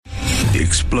the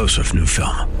explosive new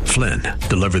film, Flynn,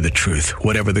 deliver the truth,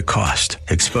 whatever the cost,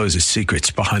 exposes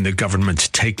secrets behind the government's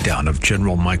takedown of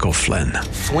General Michael Flynn.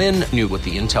 Flynn knew what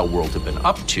the intel world had been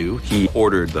up to. He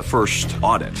ordered the first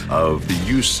audit of the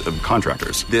use of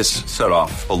contractors. This set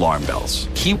off alarm bells.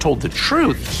 He told the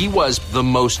truth. He was the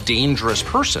most dangerous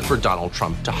person for Donald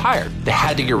Trump to hire. They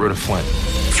had to get rid of Flynn.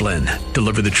 Flynn,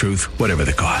 deliver the truth, whatever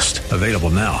the cost. Available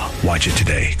now. Watch it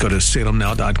today. Go to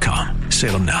salemnow.com.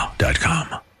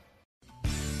 salemnow.com.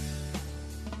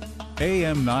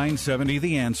 AM 970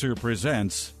 The Answer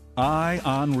presents Eye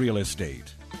on Real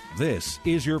Estate. This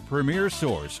is your premier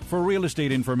source for real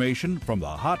estate information, from the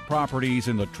hot properties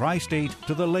in the tri-state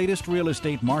to the latest real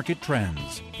estate market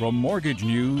trends. From mortgage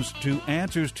news to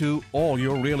answers to all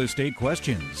your real estate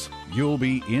questions. You'll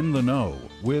be in the know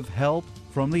with help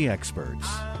from the experts.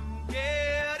 I'm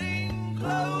getting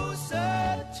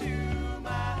closer to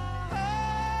my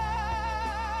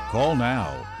heart. Call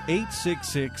now,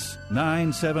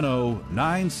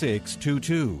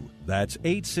 866-970-9622. That's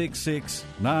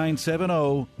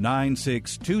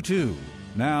 866-970-9622.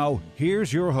 Now,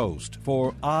 here's your host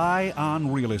for Eye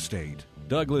on Real Estate,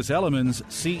 Douglas Elliman's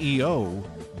CEO,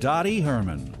 Dottie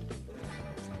Herman.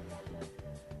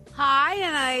 Hi,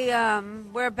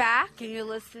 and we're back, and you're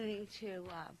listening to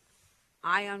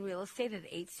Eye on Real Estate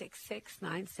at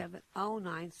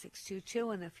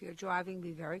 866-970-9622. And if you're driving,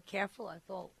 be very careful. I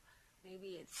thought maybe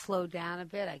it slowed down a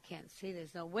bit. I can't see.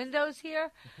 There's no windows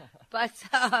here, but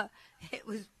it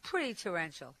was pretty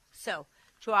torrential. So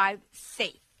drive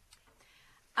safe.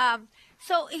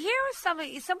 So here are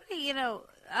somebody,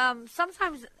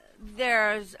 sometimes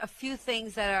there's a few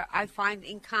things that I find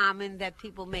in common, that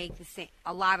people make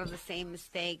a lot of the same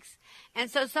mistakes.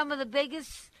 And so some of the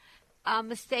biggest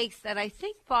mistakes that I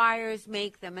think buyers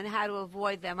make them and how to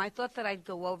avoid them, I thought that I'd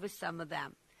go over some of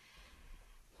them.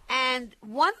 And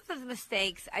one of the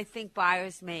mistakes I think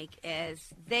buyers make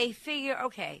is they figure,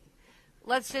 okay,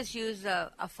 let's just use a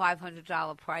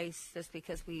 $500 price, just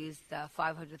because we used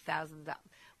 $500,000.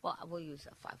 Well, we'll use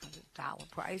a $500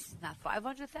 price, not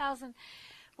 $500,000.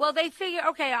 Well, they figure,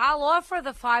 okay, I'll offer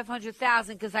the $500,000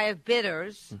 because I have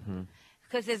bidders,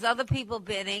 because there's other people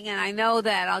bidding, and I know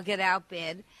that I'll get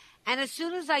outbid. And as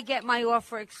soon as I get my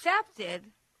offer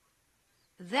accepted,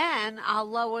 then I'll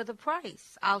lower the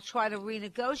price. I'll try to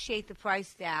renegotiate the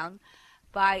price down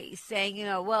by saying,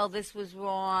 well, this was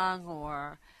wrong,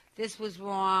 or this was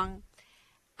wrong.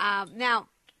 Now,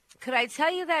 could I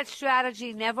tell you that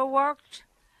strategy never worked?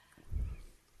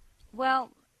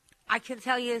 Well, I can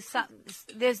tell you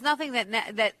there's nothing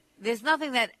there's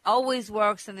nothing that always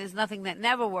works, and there's nothing that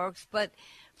never works. But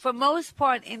for most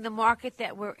part, in the market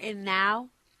that we're in now,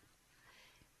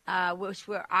 which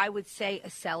where I would say a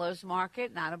seller's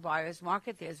market, not a buyer's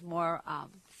market. There's more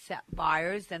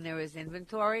buyers than there is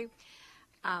inventory.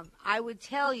 I would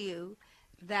tell you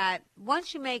that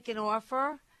once you make an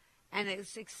offer and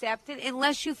it's accepted,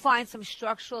 unless you find some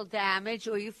structural damage,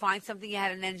 or you find something you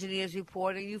had an engineer's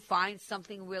report, or you find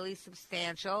something really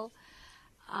substantial,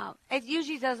 it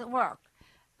usually doesn't work.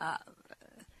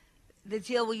 The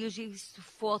deal will usually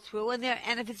fall through,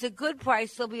 and if it's a good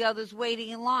price, there'll be others waiting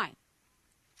in line.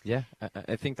 Yeah,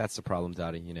 I think that's the problem,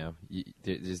 Dottie.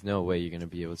 There's no way you're going to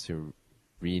be able to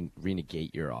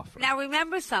renegate your offer. Now,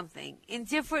 remember something. In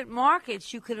different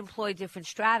markets, you could employ different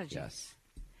strategies. Yes.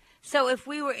 So if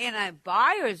we were in a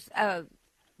buyer's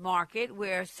market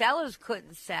where sellers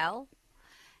couldn't sell,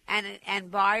 and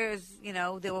buyers,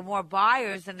 there were more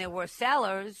buyers than there were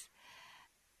sellers.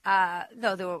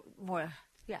 No, there were more,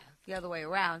 the other way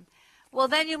around. Well,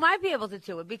 then you might be able to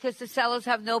do it, because the sellers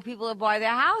have no people to buy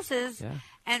their houses. Yeah.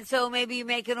 And so maybe you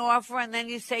make an offer, and then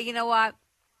you say, you know what,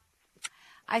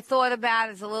 I thought about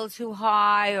it, it's a little too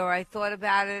high, or I thought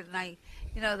about it, and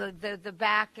the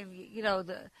back, and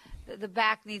the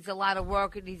back needs a lot of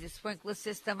work. It needs a sprinkler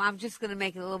system. I'm just going to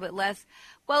make it a little bit less.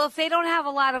 Well, if they don't have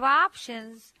a lot of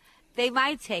options, they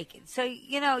might take it. So,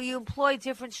 you employ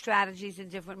different strategies in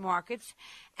different markets,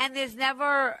 and there's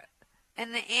never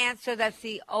an answer that's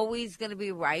always going to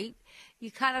be right. You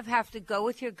kind of have to go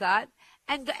with your gut,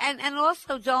 and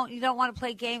also you don't want to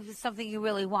play games with something you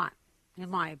really want, in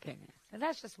my opinion. And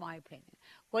that's just my opinion.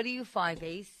 What do you find,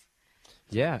 Ace?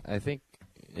 Yeah, I think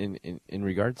in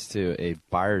regards to a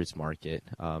buyer's market,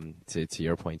 to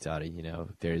your point, Dottie,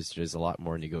 there's a lot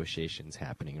more negotiations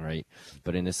happening, right?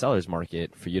 But in the seller's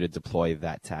market, for you to deploy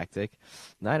that tactic,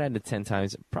 9 out of 10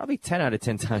 times, probably 10 out of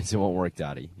 10 times, it won't work,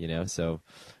 Dottie. So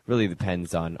really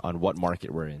depends on what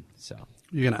market we're in. So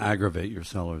you're going to aggravate your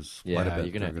sellers quite a bit.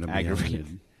 You're going to aggravate,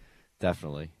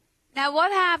 definitely. Now,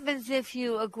 what happens if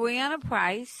you agree on a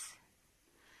price,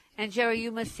 and Jerry,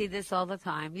 you must see this all the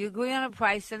time. You agree on a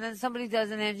price, and then somebody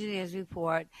does an engineer's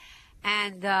report,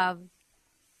 and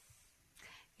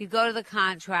you go to the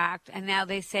contract, and now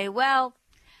they say, well,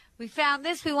 we found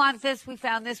this, we want this, we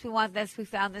found this, we want this, we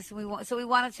found this, and we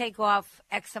want to take off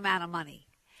X amount of money.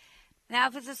 Now,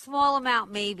 if it's a small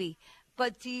amount, maybe,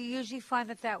 but do you usually find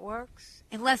that works?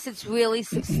 Unless it's really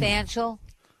substantial?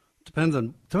 Depends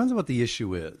on what the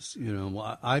issue is. You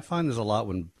know, I find there's a lot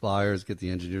when buyers get the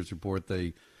engineer's report.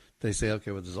 They say,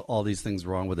 okay, well, there's all these things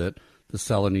wrong with it. The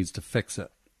seller needs to fix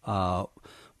it.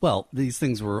 Well, these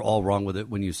things were all wrong with it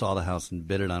when you saw the house and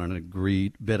bid on it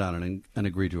and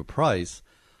agreed to a price.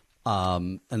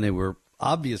 And they were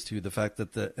obvious to you. The fact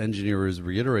that the engineer is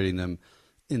reiterating them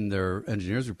in their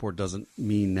engineer's report doesn't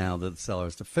mean now that the seller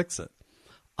has to fix it.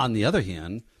 On the other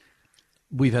hand,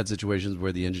 we've had situations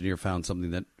where the engineer found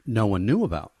something that no one knew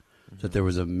about, that there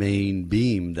was a main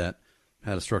beam that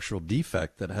had a structural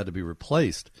defect that had to be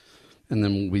replaced. And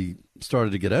then when we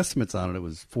started to get estimates on it, it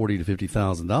was $40,000 to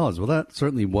 $50,000. Well, that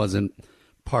certainly wasn't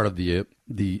part of the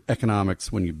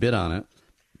economics when you bid on it.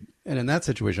 And in that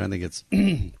situation, I think it's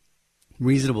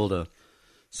reasonable to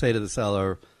say to the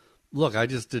seller, look, I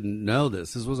just didn't know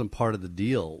this. This wasn't part of the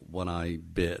deal when I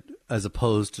bid, as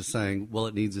opposed to saying, well,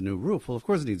 it needs a new roof. Well, of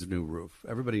course it needs a new roof.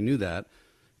 Everybody knew that.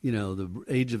 You know, the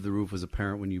age of the roof was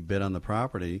apparent when you bid on the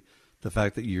property. The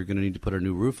fact that you're going to need to put a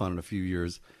new roof on in a few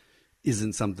years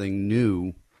isn't something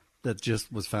new that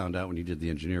just was found out when you did the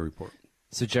engineer report.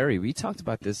 So, Jerry, we talked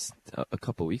about this a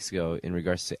couple of weeks ago in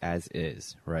regards to as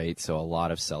is, right? So a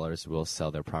lot of sellers will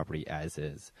sell their property as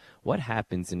is. What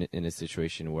happens in a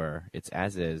situation where it's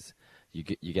as is, you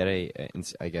get a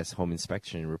home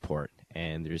inspection report,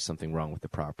 and there's something wrong with the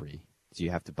property? Do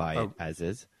you have to buy it as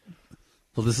is?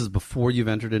 Well, this is before you've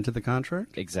entered into the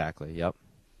contract? Exactly, yep.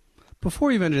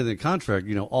 Before you've entered the contract,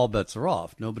 you know, all bets are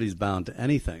off. Nobody's bound to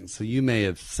anything. So you may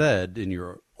have said in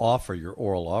your offer, your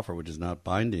oral offer, which is not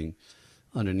binding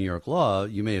under New York law,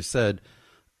 you may have said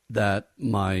that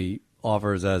my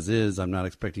offer is as is. I'm not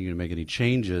expecting you to make any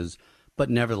changes. But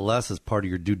nevertheless, as part of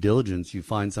your due diligence, you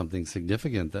find something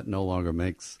significant that no longer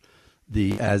makes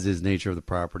the as-is nature of the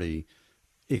property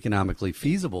economically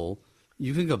feasible.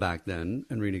 You can go back then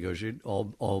and renegotiate.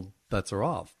 All bets are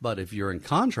off. But if you're in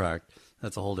contract,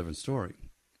 that's a whole different story.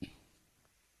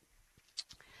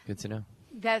 Good to know.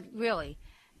 That really.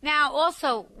 Now,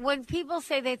 also, when people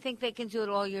say they think they can do it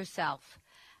all yourself,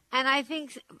 and I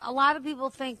think a lot of people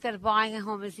think that buying a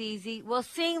home is easy. Well,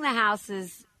 seeing the house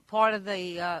is part of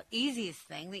the easiest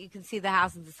thing, that you can see the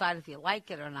house and decide if you like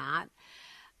it or not.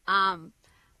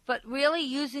 But really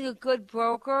using a good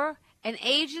broker, an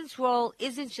agent's role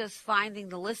isn't just finding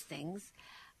the listings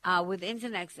with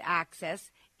internet access.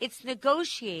 It's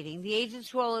negotiating. The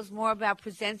agent's role is more about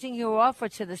presenting your offer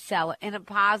to the seller in a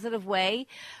positive way.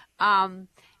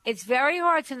 It's very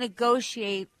hard to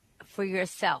negotiate for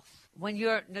yourself when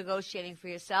you're negotiating for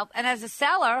yourself. And as a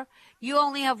seller, you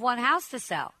only have one house to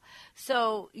sell.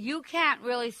 So you can't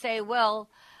really say, well,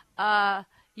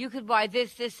 you could buy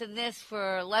this, this, and this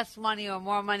for less money or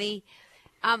more money.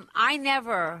 I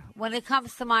never, when it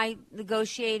comes to my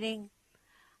negotiating,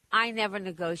 I never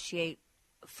negotiate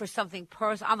for something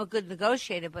personal. I'm a good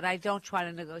negotiator, but I don't try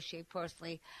to negotiate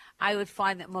personally. I would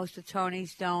find that most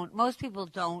attorneys don't. Most people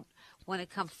don't when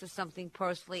it comes to something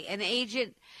personally. An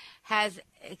agent has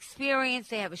experience.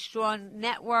 They have a strong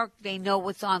network. They know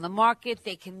what's on the market.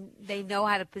 They know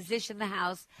how to position the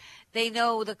house. They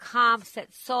know the comps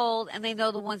that sold, and they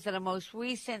know the ones that are most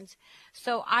recent.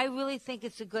 So I really think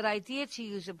it's a good idea to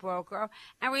use a broker.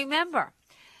 And remember,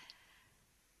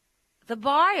 the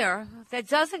buyer that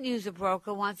doesn't use a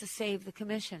broker wants to save the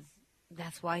commission.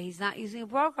 That's why he's not using a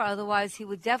broker. Otherwise, he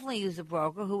would definitely use a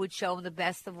broker who would show him the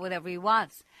best of whatever he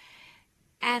wants.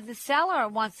 And the seller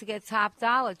wants to get top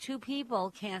dollar. Two people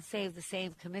can't save the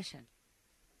same commission.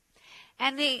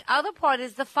 And the other part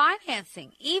is the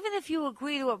financing. Even if you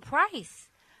agree to a price,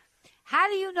 how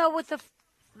do you know what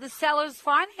the seller's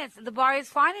finance, the buyer's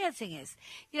financing is?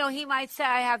 You know, he might say,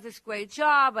 I have this great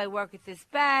job, I work at this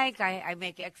bank, I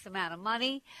make X amount of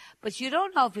money, but you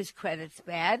don't know if his credit's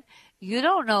bad. You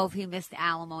don't know if he missed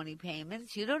alimony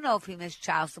payments. You don't know if he missed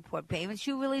child support payments.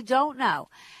 You really don't know.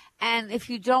 And if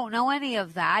you don't know any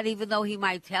of that, even though he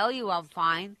might tell you I'm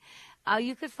fine,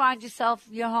 you could find yourself,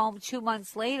 your home 2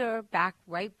 months later,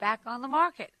 right back on the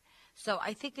market. So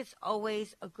I think it's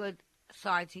always a good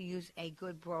side to use a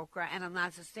good broker. And I'm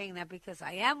not just saying that because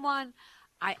I am one.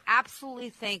 I absolutely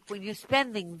think when you're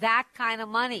spending that kind of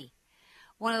money,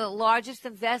 one of the largest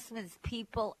investments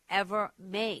people ever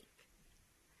make,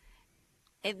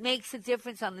 it makes a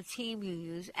difference on the team you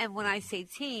use. And when I say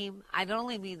team, I don't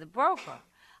only mean the broker.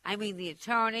 I mean the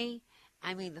attorney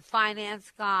I mean, the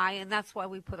finance guy, and that's why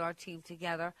we put our team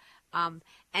together. And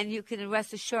you can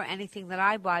rest assured, anything that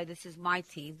I buy, this is my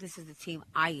team. This is the team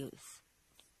I use.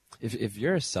 If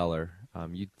you're a seller,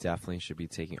 you definitely should be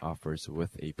taking offers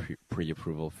with a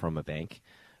pre-approval from a bank.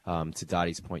 To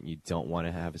Dottie's point, you don't want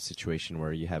to have a situation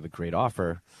where you have a great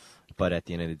offer, but at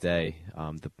the end of the day,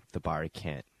 the buyer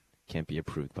can't be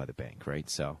approved by the bank, right?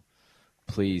 So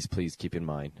please keep in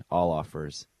mind, all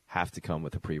offers have to come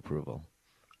with a pre-approval.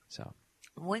 So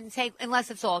Wouldn't take,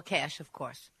 unless it's all cash, of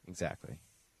course. exactly.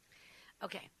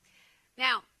 Okay.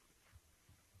 Now,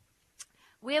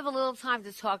 we have a little time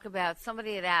to talk about,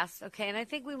 somebody had asked, okay, and I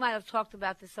think we might have talked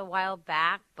about this a while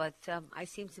back, but I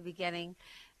seem to be getting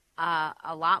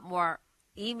a lot more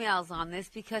emails on this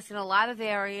because in a lot of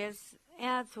areas,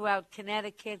 throughout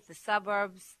Connecticut, the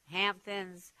suburbs,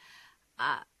 Hamptons,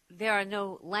 there are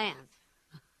no land.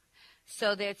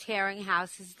 So they're tearing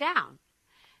houses down.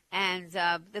 And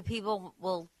the people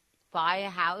will buy a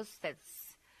house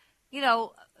that's,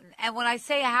 and when I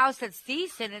say a house that's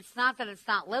decent, it's not that it's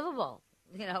not livable.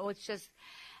 It's just,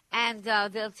 and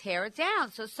they'll tear it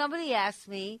down. So somebody asked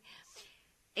me,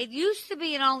 it used to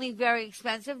be in only very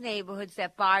expensive neighborhoods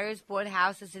that buyers bought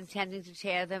houses intending to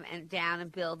tear them down and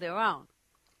build their own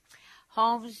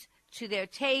homes to their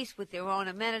taste with their own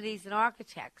amenities and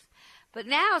architects. But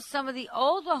now some of the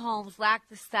older homes lack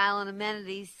the style and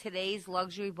amenities today's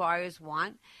luxury buyers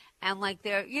want. And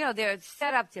they're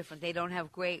set up different. They don't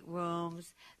have great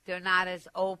rooms. They're not as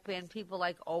open. People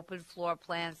like open floor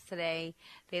plans today.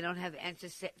 They don't have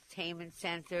entertainment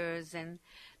centers. And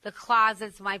the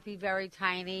closets might be very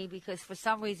tiny because for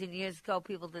some reason years ago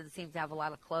people didn't seem to have a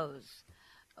lot of clothes.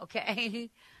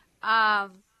 Okay?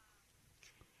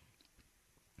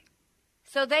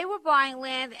 So they were buying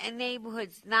land and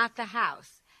neighborhoods, not the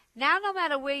house. Now, no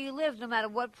matter where you live, no matter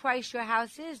what price your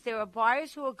house is, there are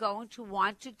buyers who are going to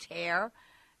want to tear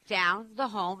down the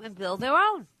home and build their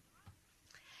own.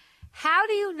 How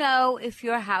do you know if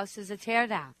your house is a tear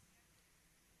down?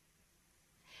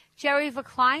 Jerry, if a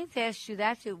client asked you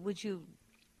that, would you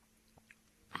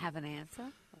have an answer?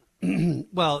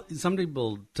 Well, some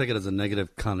people take it as a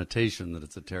negative connotation that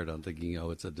it's a tear down, thinking,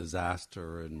 it's a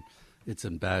disaster and it's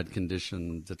in bad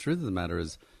condition. The truth of the matter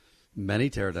is many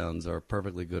teardowns are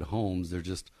perfectly good homes. They're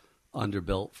just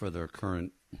underbuilt for their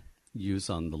current use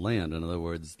on the land. In other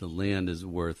words, the land is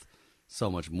worth so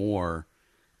much more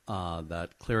that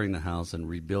clearing the house and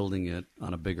rebuilding it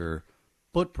on a bigger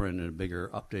footprint and a bigger,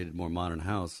 updated, more modern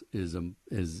house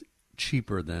is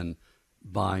cheaper than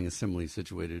buying a similarly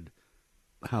situated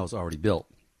house already built.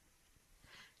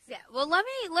 Yeah. Well, let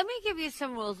me give you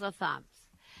some rules of thumb.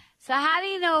 So how do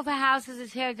you know if a house is a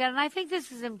tear down? And I think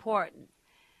this is important.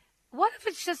 What if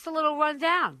it's just a little run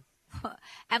down?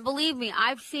 And believe me,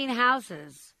 I've seen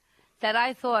houses that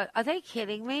I thought, are they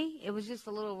kidding me? It was just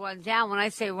a little run down. When I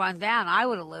say run down, I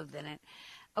would have lived in it.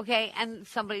 Okay, and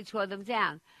somebody tore them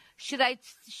down. Should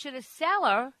a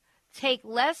seller take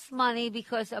less money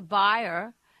because a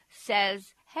buyer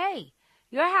says, hey,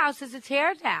 your house is a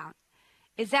tear down?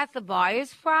 Is that the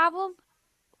buyer's problem?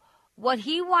 What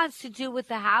he wants to do with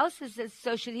the house is that,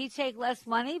 so should he take less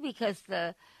money because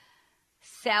the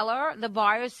seller, the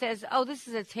buyer says, oh, this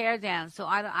is a tear down, so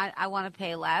I want to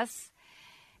pay less?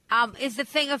 Is the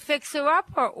thing a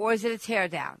fixer-upper or is it a tear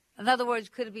down? In other words,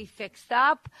 could it be fixed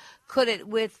up? Could it,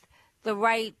 with the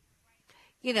right,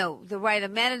 the right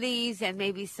amenities and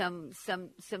maybe some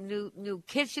new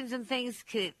kitchens and things,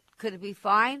 could it be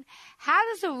fine? How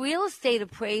does a real estate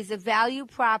appraiser value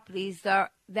properties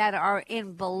that are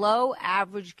in below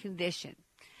average condition?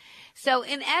 So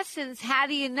in essence, how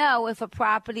do you know if a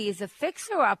property is a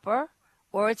fixer-upper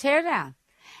or a tear-down?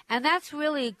 And that's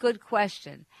really a good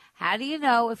question. How do you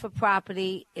know if a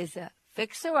property is a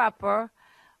fixer-upper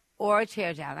or a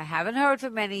tear-down? I haven't heard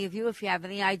from any of you. If you have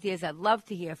any ideas, I'd love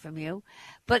to hear from you.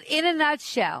 But in a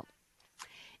nutshell,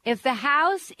 if the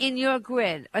house in your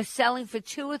grid are selling for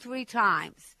 2 or 3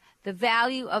 times the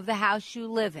value of the house you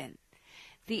live in,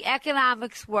 the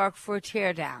economics work for a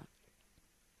tear-down.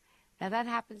 Now, that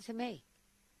happened to me.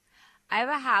 I have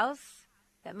a house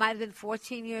that might have been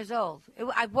 14 years old.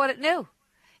 I bought it new.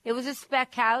 It was a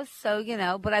spec house, so,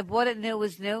 but I bought it new. It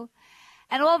was new.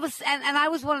 And all of a sudden, and I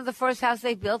was one of the first houses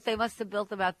they built. They must have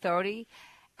built about 30.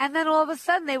 And then all of a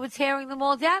sudden, they were tearing them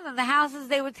all down. And the houses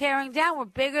they were tearing down were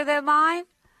bigger than mine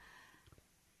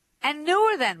and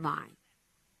newer than mine.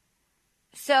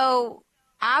 So,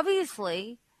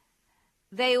 obviously,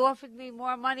 they offered me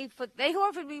more money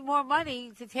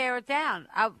to tear it down.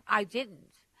 I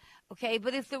didn't. Okay,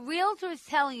 but if the realtor is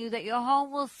telling you that your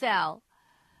home will sell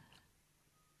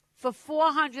for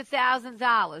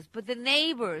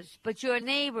 $400,000, but your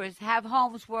neighbors have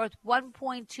homes worth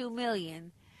 $1.2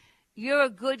 million, you're a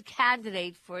good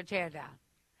candidate for a teardown.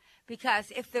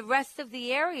 Because if the rest of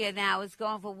the area now is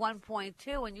going for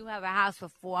 1.2 and you have a house for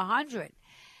 400,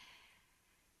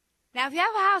 now if you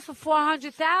have a house for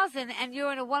 400,000 and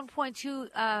you're in a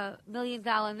 1.2 million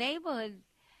dollar neighborhood,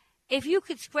 if you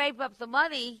could scrape up the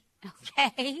money,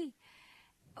 okay,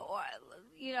 or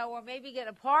maybe get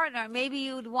a partner, maybe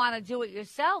you'd want to do it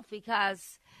yourself,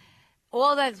 because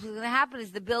all that's going to happen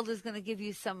is the builder's going to give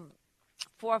you some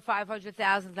 $400,000 or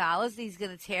 $500,000. He's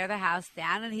going to tear the house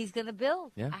down and he's going to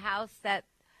build a house that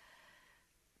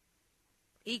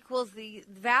equals the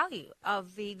value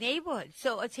of the neighborhood.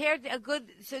 So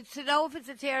to know if it's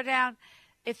a tear down,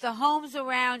 if the homes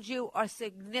around you are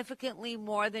significantly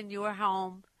more than your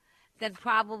home, then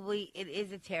probably it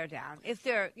is a tear down. If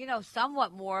they're,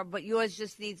 somewhat more, but yours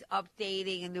just needs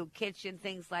updating, a new kitchen,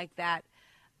 things like that,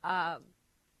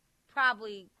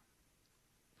 probably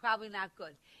not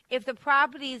good. If the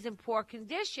property is in poor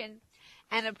condition,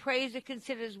 an appraiser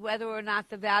considers whether or not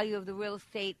the value of the real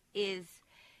estate is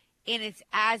in its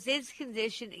as-is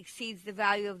condition exceeds the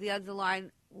value of the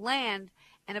underlying land,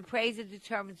 an appraiser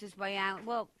determines this by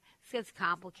well, it gets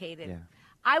complicated. Yeah.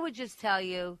 I would just tell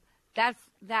you that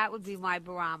would be my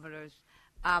barometers.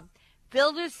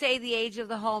 Builders say the age of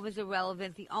the home is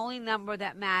irrelevant. The only number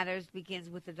that matters begins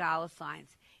with the dollar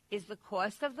signs. Is the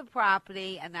cost of the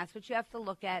property, and that's what you have to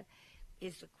look at,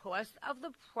 is the cost of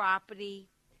the property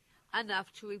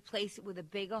enough to replace it with a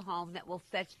bigger home that will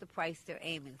fetch the price they're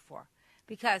aiming for?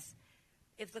 Because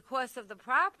if the cost of the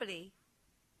property,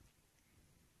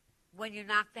 when you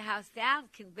knock the house down,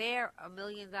 can bear $1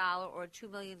 million or $2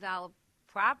 million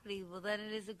property, well, then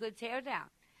it is a good tear down.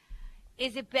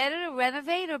 Is it better to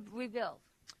renovate or rebuild?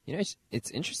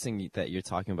 It's interesting that you're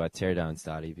talking about teardowns,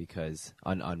 Dottie, because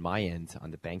on my end,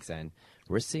 on the bank's end,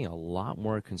 we're seeing a lot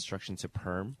more construction to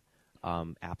perm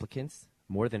applicants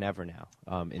more than ever now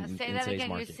in today's again,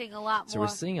 market. You're seeing a lot more. So we're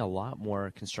seeing a lot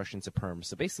more construction to perm.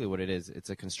 So basically what it is, it's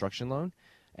a construction loan,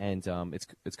 and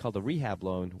it's called a rehab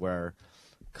loan, where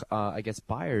I guess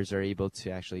buyers are able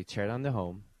to actually tear down the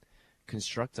home,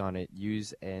 construct on it,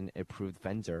 use an approved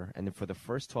vendor, and then for the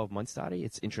first 12 months, Dottie,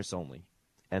 it's interest only.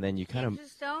 And then you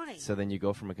so then you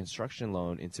go from a construction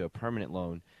loan into a permanent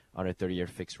loan on a 30-year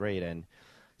fixed rate. And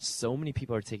so many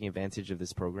people are taking advantage of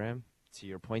this program. To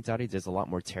your point, Dottie, there's a lot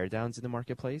more teardowns in the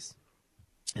marketplace.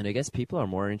 And I guess people are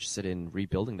more interested in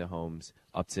rebuilding the homes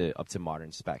up to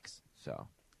modern specs. So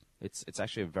it's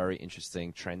actually a very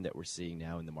interesting trend that we're seeing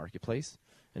now in the marketplace.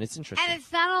 And it's interesting. And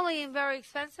it's not only in very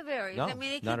expensive areas. No, I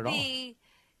mean, it not could at all. be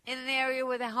in an area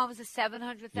where the homes are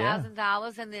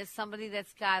 $700,000 and there's somebody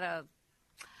that's got a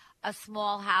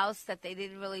small house that they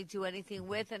didn't really do anything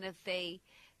with, and if they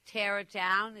tear it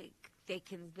down, they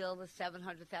can build a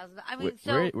 $700,000. I mean,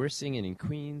 we're seeing it in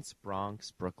Queens,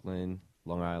 Bronx, Brooklyn,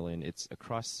 Long Island. It's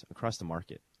across the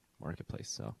marketplace.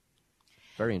 So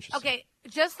very interesting. Okay,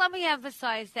 just let me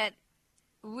emphasize that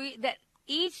that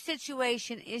each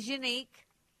situation is unique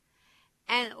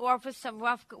and offers some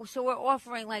rough. So we're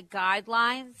offering like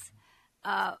guidelines,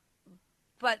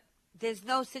 but there's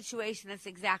no situation that's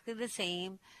exactly the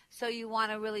same. So you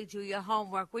want to really do your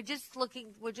homework. We're just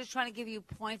trying to give you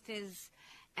pointers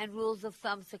and rules of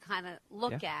thumb to kind of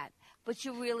look at. But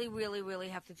you really, really, really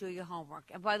have to do your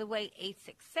homework. And by the way,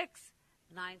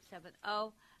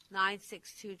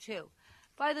 866-970-9622.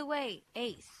 By the way,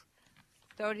 ACE,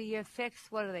 30-year fix,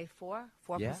 what are they, 4%?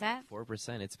 4%? Yeah,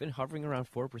 4%. It's been hovering around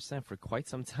 4% for quite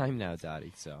some time now,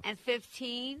 Dottie. So. And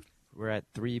 15? We're at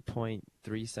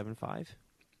 3.375.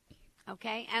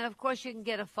 Okay, and of course you can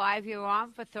get a 5-year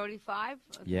arm for 35.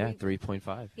 Yeah,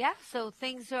 3.5. Yeah, so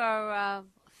things are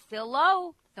still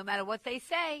low, no matter what they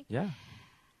say. Yeah.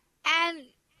 And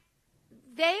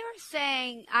they are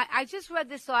saying, I just read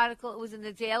this article. It was in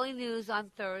the Daily News on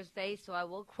Thursday, so I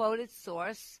will quote its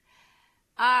source.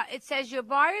 It says, your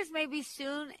buyers may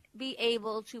soon be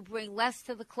able to bring less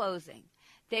to the closing.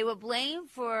 They were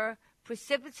blamed for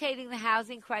precipitating the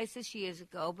housing crisis years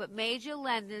ago, but major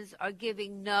lenders are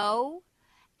giving no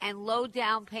and low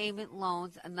down payment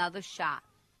loans another shot.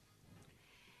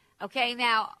 Okay,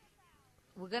 now,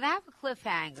 we're going to have a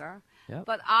cliffhanger,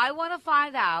 but I want to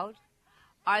find out,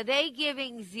 are they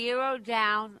giving zero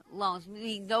down loans,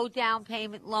 meaning no down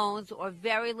payment loans or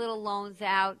very little loans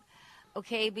out?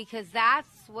 Okay, because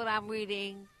that's what I'm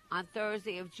reading on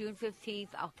Thursday of June 15th.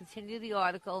 I'll continue the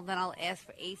article, and then I'll ask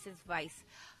for ACE's advice.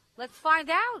 Let's find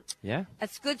out. Yeah.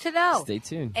 That's good to know. Stay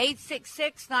tuned.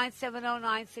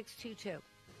 866-970-9622.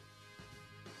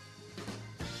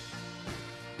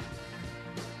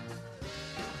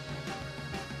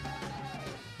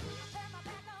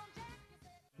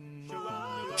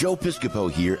 Joe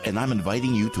Piscopo here, and I'm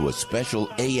inviting you to a special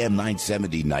AM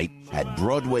 970 night at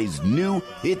Broadway's new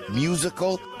hit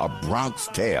musical, A Bronx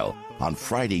Tale, on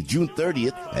Friday, June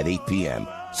 30th at 8 p.m.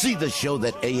 See the show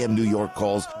that AM New York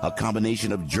calls a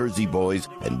combination of Jersey Boys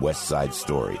and West Side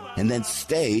Story. And then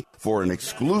stay for an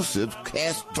exclusive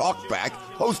cast talkback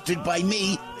hosted by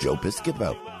me, Joe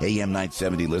Piscopo. AM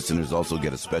 970 listeners also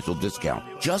get a special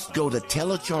discount. Just go to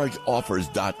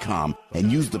telechargeoffers.com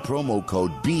and use the promo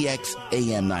code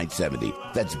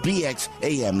BXAM970. That's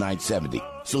BXAM970.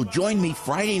 So join me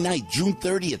Friday night, June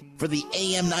 30th, for the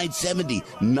AM 970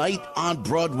 Night on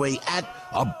Broadway at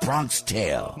A Bronx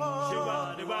Tale.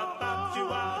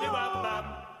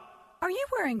 Are you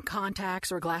wearing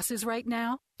contacts or glasses right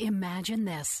now? Imagine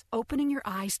this, opening your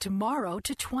eyes tomorrow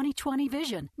to 20/20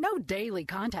 vision. No daily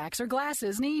contacts or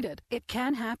glasses needed. It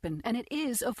can happen, and it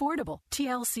is affordable.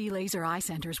 TLC Laser Eye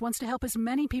Centers wants to help as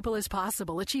many people as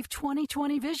possible achieve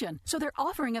 20/20 vision, so they're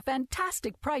offering a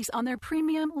fantastic price on their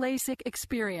premium LASIK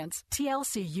experience.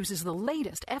 TLC uses the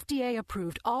latest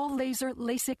FDA-approved all-laser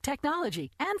LASIK technology,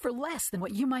 and for less than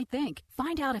what you might think.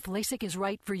 Find out if LASIK is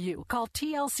right for you. Call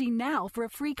TLC now for a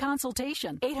free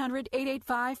consultation.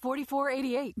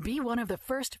 800-885-4488. Be one of the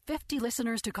first 50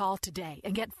 listeners to call today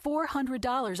and get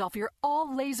 $400 off your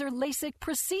all-laser LASIK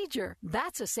procedure.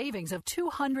 That's a savings of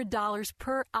 $200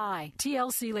 per eye.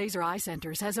 TLC Laser Eye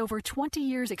Centers has over 20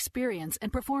 years experience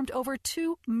and performed over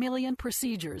 2 million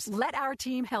procedures. Let our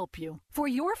team help you. For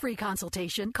your free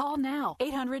consultation, call now.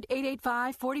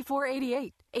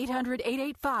 800-885-4488.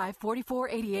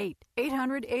 800-885-4488.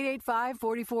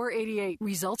 800-885-4488.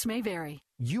 Results may vary.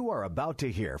 You are about to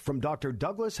hear from Dr.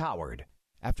 Douglas Howard.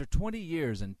 After 20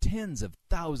 years and tens of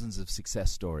thousands of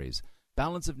success stories,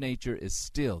 Balance of Nature is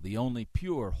still the only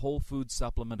pure whole food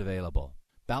supplement available.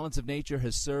 Balance of Nature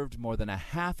has served more than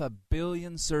 500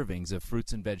 million servings of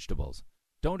fruits and vegetables.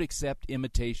 Don't accept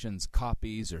imitations,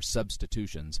 copies, or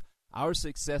substitutions. Our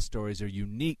success stories are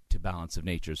unique to Balance of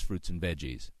Nature's fruits and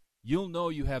veggies. You'll know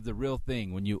you have the real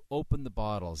thing when you open the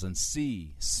bottles and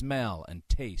see, smell, and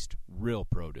taste real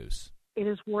produce. It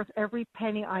is worth every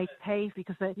penny I pay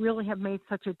because they really have made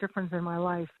such a difference in my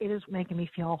life. It is making me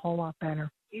feel a whole lot better.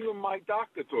 Even my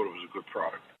doctor thought it was a good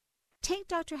product. Take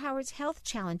Dr. Howard's Health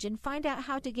Challenge and find out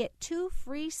how to get 2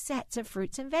 free sets of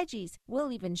fruits and veggies.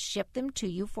 We'll even ship them to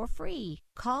you for free.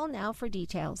 Call now for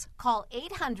details. Call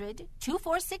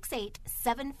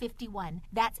 800-2468-751.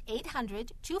 That's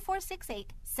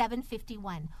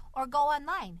 800-2468-751. Or go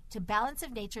online to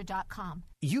balanceofnature.com.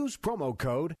 Use promo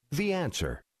code The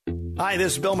Answer. Hi,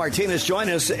 this is Bill Martinez. Join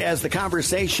us as the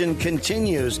conversation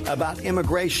continues about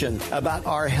immigration, about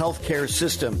our healthcare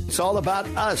system. It's all about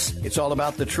us. It's all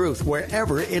about the truth,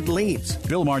 wherever it leads.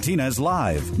 Bill Martinez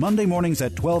live, Monday mornings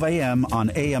at 12 a.m. on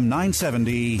AM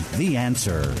 970, The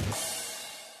Answer.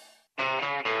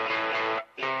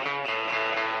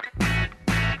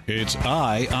 It's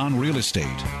Eye on Real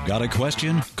Estate. Got a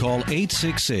question? Call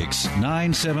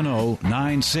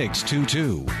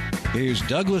 866-970-9622. Here's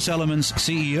Douglas Elliman's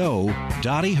CEO,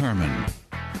 Dottie Herman.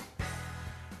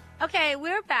 Okay,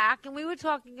 we're back, and we were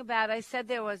talking about, I said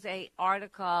there was an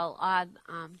article on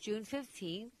June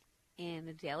 15th in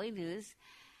the Daily News,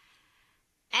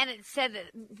 and it said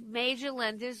that major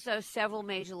lenders, or several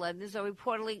major lenders, are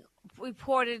reported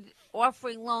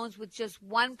offering loans with just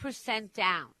 1%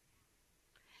 down.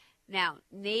 Now,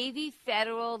 Navy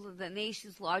Federal, the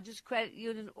nation's largest credit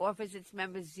union, offers its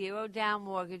members zero-down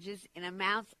mortgages in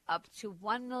amounts up to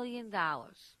 $1 million.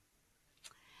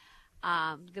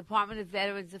 Department of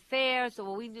Veterans Affairs,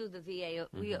 so we knew the VA,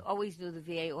 we always knew the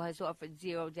VA has offered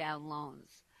zero-down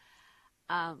loans.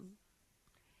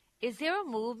 Is there a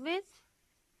movement,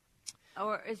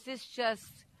 or is this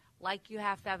just like you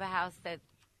have to have a house that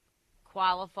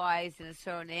qualifies in a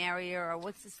certain area, or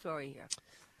what's the story here?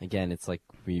 Again, it's like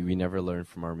we never learn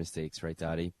from our mistakes, right,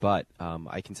 Dottie? But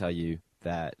I can tell you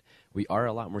that we are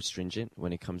a lot more stringent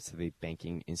when it comes to the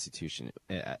banking institution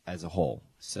as a whole.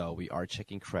 So we are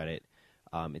checking credit.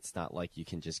 It's not like you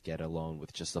can just get a loan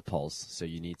with just a pulse. So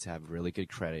you need to have really good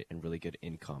credit and really good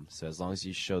income. So as long as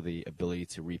you show the ability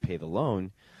to repay the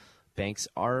loan, banks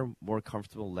are more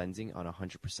comfortable lending on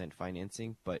 100%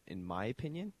 financing. But in my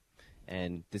opinion,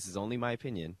 and this is only my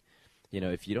opinion,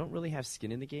 if you don't really have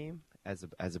skin in the game, as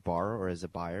a borrower or as a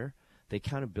buyer, the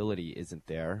accountability isn't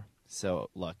there.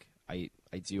 So, look, I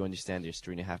do understand there's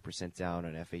 3.5% down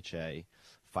on FHA,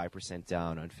 5%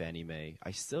 down on Fannie Mae.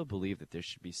 I still believe that there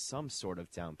should be some sort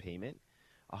of down payment,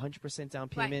 100% down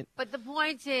payment. Right. But the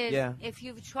point is, if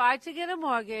you've tried to get a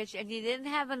mortgage and you didn't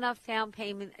have enough down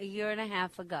payment a year and a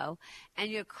half ago, and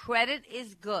your credit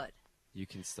is good, you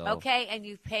can still. Okay, and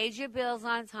you've paid your bills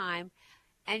on time,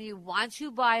 and you want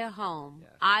to buy a home,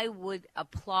 I would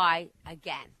apply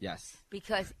again. Yes.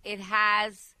 Because it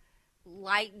has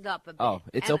lightened up a bit. Oh,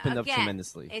 it's And opened up again,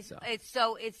 tremendously.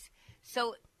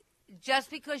 So just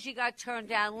because you got turned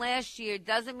down last year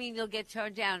doesn't mean you'll get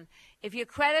turned down. If your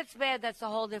credit's bad, that's a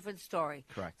whole different story.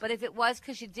 Correct. But if it was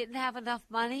because you didn't have enough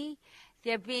money,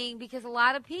 because a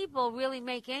lot of people really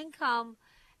make income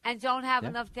and don't have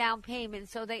enough down payment.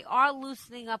 So they are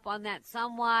loosening up on that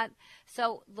somewhat.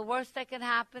 So the worst that can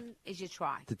happen is you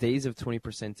try. The days of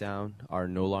 20% down are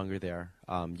no longer there.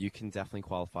 You can definitely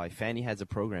qualify. Fannie has a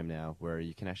program now where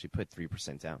you can actually put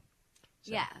 3% down.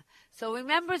 Yeah. So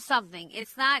remember something.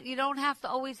 It's not, you don't have to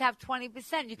always have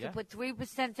 20%. You can put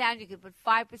 3% down. You can put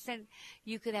 5%.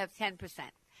 You could have 10%.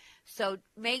 So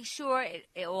make sure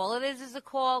all it is a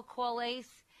call. Call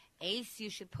Ace. Ace, you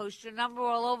should post your number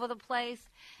all over the place.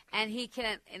 And he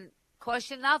can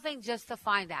cost you nothing just to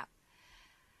find out.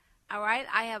 All right.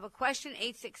 I have a question.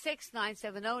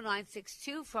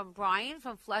 866-970-962 from Brian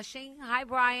from Flushing. Hi,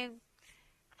 Brian.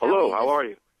 Hello. How are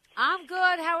you? I'm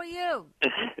good. How are you?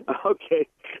 Okay,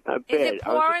 not bad. Is it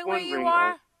pouring where you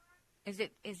are? Is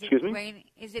it Excuse me? raining?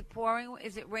 Is it pouring?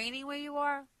 Is it raining where you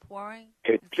are? Pouring?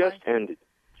 It just ended.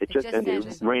 It just just ended.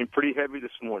 ended. It rained pretty heavy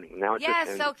this morning. Now it Yes,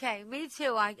 just ended. okay. Me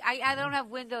too. I don't have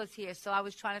windows here, so I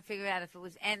was trying to figure out if it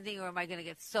was ending or am I going to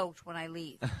get soaked when I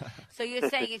leave. So you're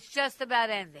saying it's just about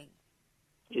ending.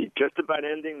 It's just about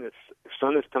ending. The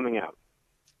sun is coming out.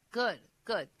 Good.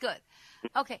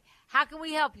 Okay. How can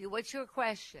we help you? What's your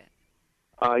question?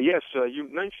 Yes, you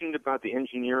mentioned about the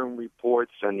engineering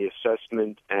reports and the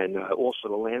assessment and also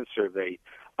the land survey.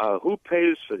 Who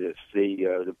pays for this,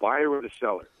 the buyer or the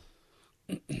seller?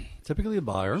 Typically a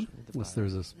buyer, unless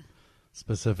there's a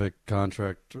specific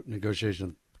contract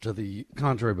negotiation to the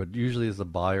contrary, but usually it's a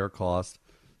buyer cost.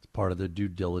 It's part of the due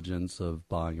diligence of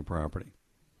buying a property.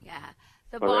 Yeah.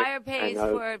 The All right. buyer pays And,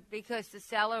 for it because the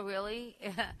seller really,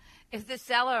 if the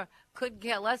seller couldn't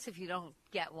care less if you don't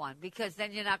get one, because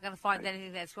then you're not going to find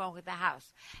anything that's wrong with the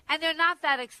house. And they're not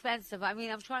that expensive. I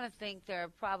mean, I'm trying to think. They're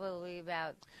probably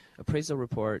about Appraisal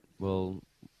report will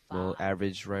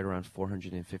average right around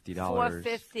 $450.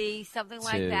 $450, something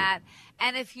like that.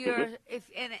 And if you're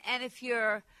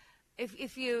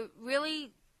if you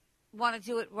really want to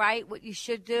do it right, what you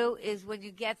should do is when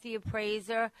you get the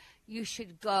appraiser, you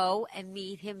should go and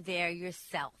meet him there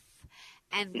yourself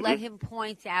and let him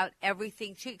point out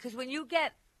everything to you. Because when you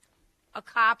get a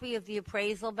copy of the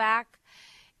appraisal back,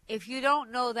 if you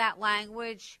don't know that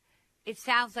language, it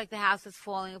sounds like the house is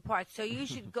falling apart. So you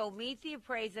should go meet the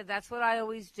appraiser. That's what I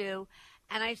always do.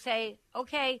 And I say,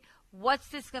 okay, what's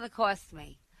this going to cost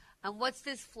me? And what's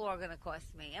this floor going to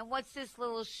cost me? And what's this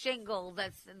little shingle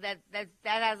that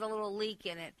has a little leak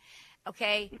in it?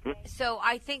 Okay? So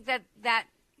I think that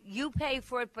you pay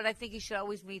for it, but I think you should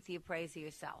always meet the appraiser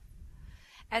yourself.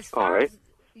 As far as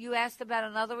you asked about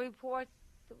another report?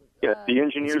 Yeah, the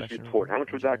engineer's report. How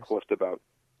much would that cost about?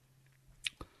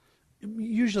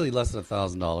 Usually less than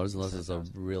 $1,000, unless it's a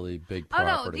really big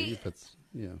property. If it's,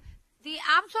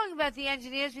 I'm talking about the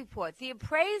engineer's report. The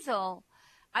appraisal,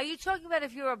 are you talking about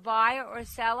if you're a buyer or a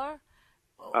seller?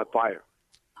 A buyer.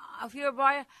 If you're a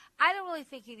buyer, I don't really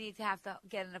think you need to have to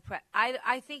get an appraisal.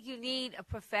 I think you need a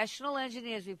professional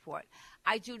engineer's report.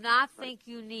 I do not think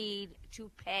you need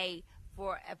to pay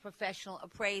for a professional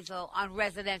appraisal on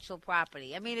residential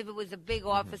property. I mean, if it was a big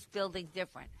office building,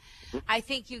 different. I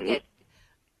think you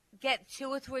get 2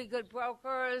 or 3 good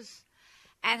brokers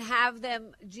and have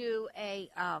them do a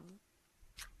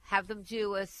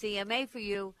CMA for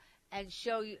you and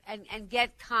show you and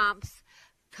get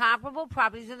comparable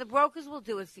properties, and the brokers will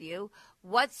do it for you.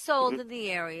 What's sold in the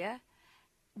area,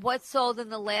 what's sold in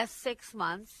the last 6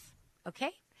 months,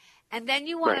 okay? And then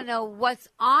you want to know what's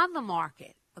on the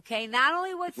market, okay? Not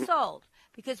only what's sold,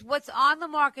 because what's on the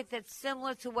market that's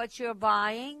similar to what you're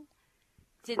buying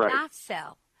did not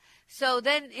sell. So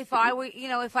then if I were,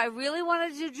 if I really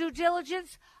wanted to do due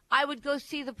diligence, I would go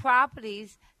see the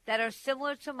properties that are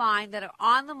similar to mine that are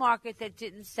on the market that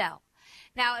didn't sell.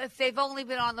 Now, if they've only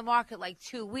been on the market like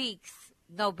 2 weeks,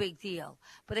 no big deal.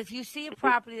 But if you see a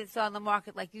property that's on the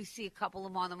market, like you see a couple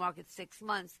of them on the market 6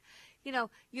 months,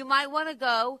 you might want to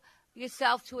go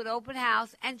yourself to an open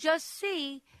house and just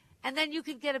see, and then you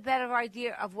can get a better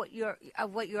idea of what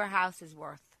your house is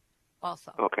worth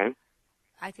also. Okay.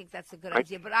 I think that's a good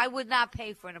idea. But I would not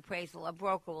pay for an appraisal. A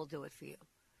broker will do it for you.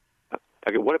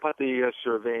 Okay, what about the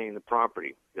surveying the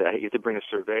property? You have to bring a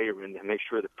surveyor in and make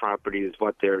sure the property is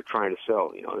what they're trying to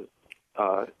sell.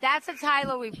 That's a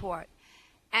title report.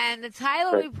 And the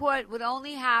title report would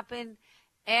only happen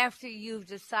after you've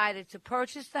decided to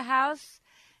purchase the house,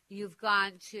 you've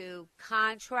gone to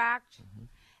contract,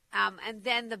 and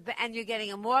then and you're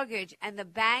getting a mortgage, and the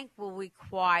bank will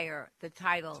require the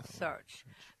title search,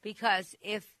 because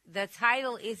if the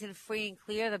title isn't free and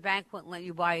clear, the bank wouldn't let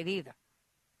you buy it either.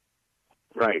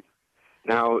 Right.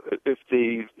 Now, if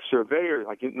the surveyor,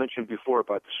 like you mentioned before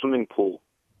about the swimming pool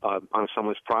on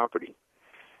someone's property,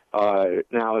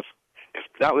 now if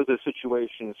that was a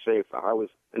situation, say, if I was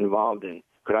involved in,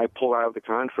 could I pull out of the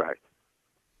contract?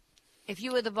 If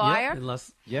you were the buyer?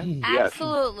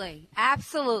 Absolutely.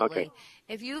 Absolutely. Okay.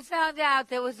 If you found out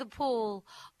there was a pool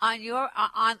on your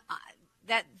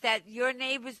that your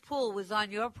neighbor's pool was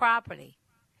on your property,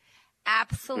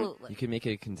 absolutely. You can make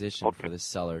it a condition for the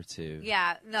seller to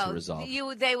to resolve.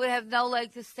 They would have no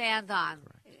leg to stand on.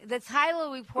 The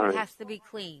title report has to be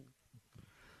clean.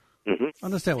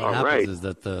 Understand what happens is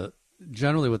that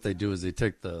generally what they do is they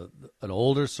take an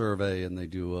older survey and they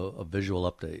do a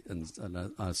visual update,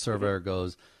 and a surveyor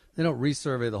goes. They don't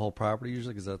resurvey the whole property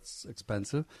usually because that's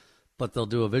expensive, but they'll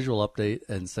do a visual update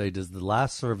and say, does the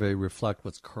last survey reflect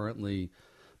what's currently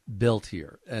built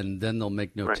here? And then they'll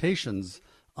make notations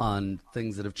on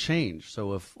things that have changed.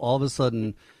 So if all of a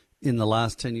sudden in the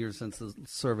last 10 years since the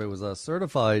survey was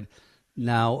certified,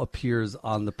 now appears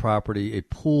on the property a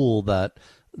pool that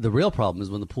the real problem is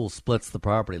when the pool splits the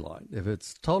property line. If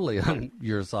it's totally on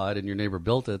your side and your neighbor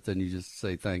built it, then you just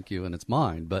say thank you and it's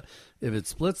mine. But if it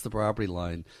splits the property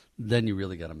line, then you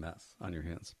really got a mess on your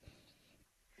hands.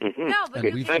 No, but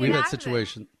and we've had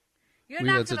situations. You're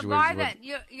not going to buy that.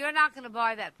 You're not going to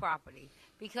buy that property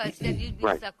because then you'd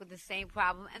be stuck with the same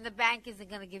problem, and the bank isn't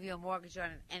going to give you a mortgage on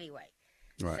it anyway.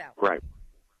 Right. So. Right.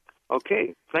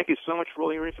 Okay. Thank you so much for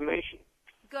all your information.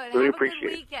 Good. Really Have a appreciate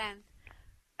good it. weekend.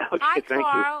 Okay, Hi, thank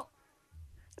Carl.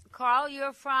 Carl,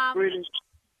 you're from?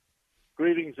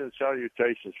 Greetings and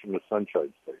salutations from the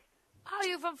Sunshine State. Oh,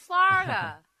 you're from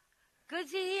Florida. Good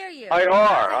to hear you. I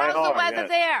are. How's the weather yes.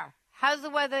 there? How's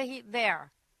the weather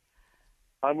there?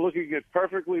 I'm looking at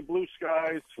perfectly blue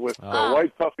skies with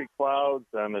white puffy clouds,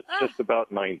 and it's just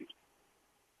about 90.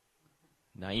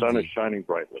 90. Sun is shining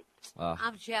brightly.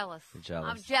 I'm jealous. You're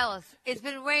jealous. I'm jealous. It's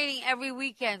been raining every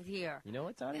weekend here. You know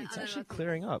what, Donnie? It's actually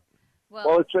clearing up.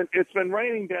 Well, it's been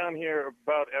raining down here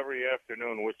about every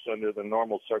afternoon, which under the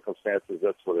normal circumstances,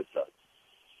 that's what it does.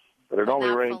 But it only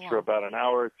rains for about an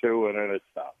hour or two, and then it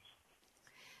stops.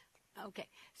 Okay.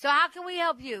 So how can we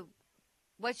help you?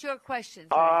 What's your question?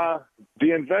 The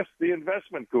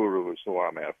investment guru is who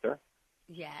I'm after.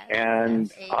 Yes.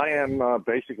 And I am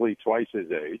basically twice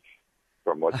his age,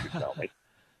 from what you tell me.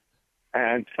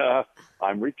 And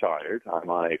I'm retired. I'm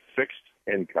on a fixed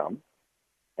income.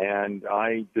 And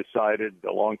I decided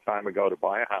a long time ago to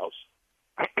buy a house.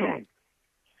 And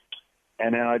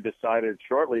then I decided a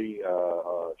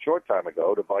short time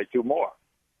ago, to buy two more.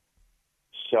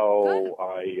 So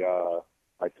I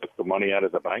took the money out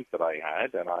of the bank that I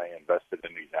had, and I invested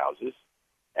in these houses.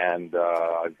 And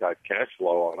I've got cash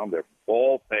flow on them. They're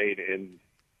all paid in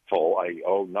full. I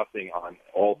owe nothing on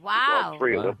all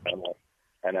three of them.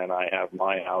 And then I have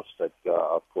my house that,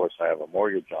 of course, I have a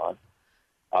mortgage on.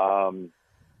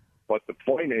 But the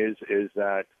point is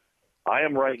that I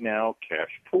am right now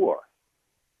cash poor.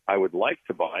 I would like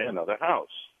to buy another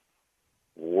house.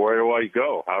 Where do I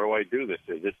go? How do I do this?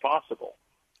 Is it possible?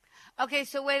 Okay,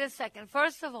 so wait a second.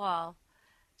 First of all,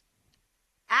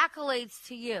 accolades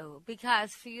to you,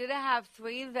 because for you to have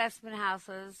 3 investment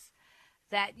houses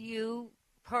that you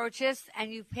purchased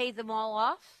and you paid them all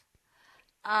off?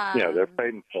 Yeah, they're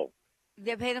paid in full.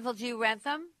 They're paid in full. Do you rent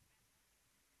them?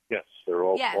 Yes, they're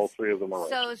all 3 of them are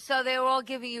rented. So they were all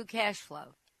giving you cash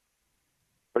flow?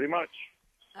 Pretty much.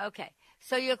 Okay.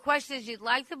 So your question is you'd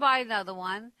like to buy another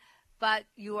one, but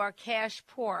you are cash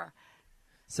poor.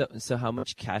 So how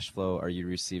much cash flow are you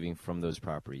receiving from those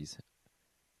properties?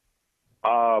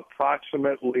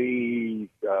 Approximately,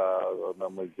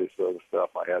 let me just throw the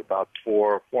stuff. I had about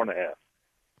 $4,500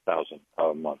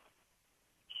 a month.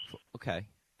 Okay.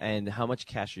 And how much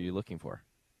cash are you looking for?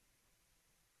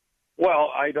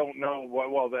 Well, I don't know.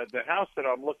 Well, the house that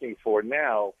I'm looking for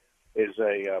now is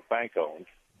a bank-owned,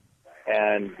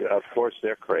 and of course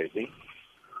they're crazy.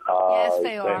 Yes,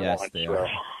 they are. Yes, they are.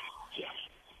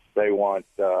 They want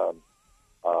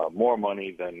more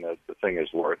money than the thing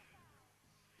is worth,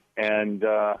 and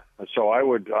so I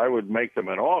would make them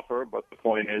an offer. But the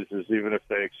point is even if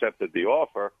they accepted the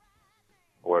offer,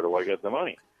 where do I get the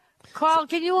money? Carl,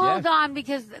 can you hold on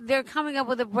because they're coming up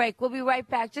with a break? We'll be right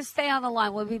back. Just stay on the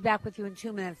line. We'll be back with you in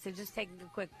 2 minutes. They're just taking a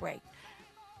quick break.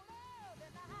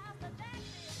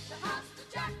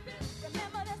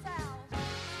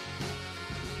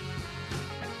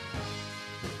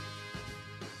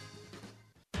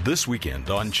 This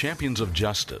weekend on Champions of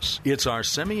Justice, it's our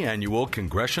semi-annual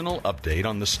congressional update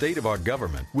on the state of our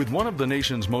government with one of the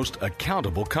nation's most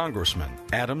accountable congressmen,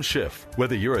 Adam Schiff.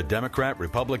 Whether you're a Democrat,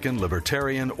 Republican,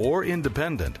 Libertarian, or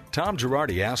Independent, Tom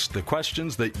Girardi asks the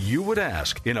questions that you would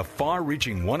ask in a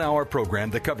far-reaching one-hour program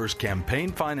that covers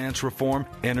campaign finance reform,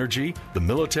 energy, the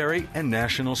military, and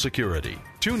national security.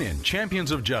 Tune in Champions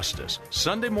of Justice,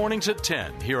 Sunday mornings at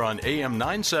 10 here on AM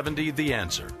 970 The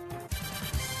Answer.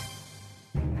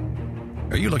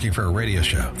 Are you looking for a radio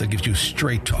show that gives you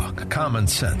straight talk, common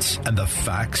sense, and the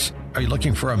facts? Are you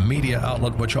looking for a media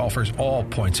outlet which offers all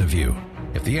points of view?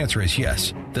 If the answer is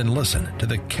yes, then listen to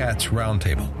the Cats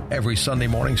Roundtable every Sunday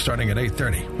morning starting at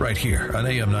 8:30 right here on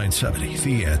AM 970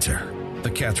 The Answer.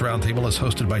 The Cats Roundtable is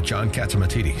hosted by John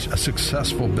Catsimatidis, a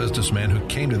successful businessman who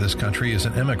came to this country as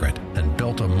an immigrant and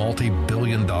built a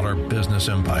multi-billion-dollar business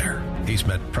empire. He's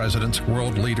met presidents,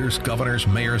 world leaders, governors,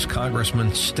 mayors,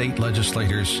 congressmen, state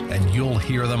legislators, and you'll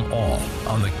hear them all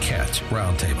on the Cats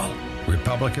Roundtable.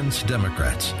 Republicans,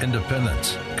 Democrats,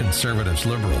 independents, conservatives,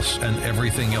 liberals, and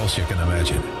everything else you can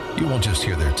imagine. You won't just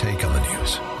hear their take on the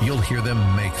news. You'll hear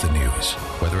them make the news,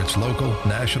 whether it's local,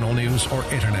 national news, or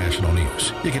international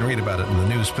news. You can read about it in the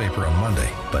newspaper on Monday,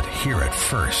 but hear it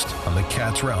first on the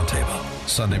Cats Roundtable.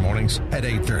 Sunday mornings at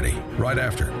 8:30, right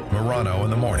after Morano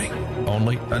in the Morning,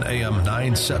 only on AM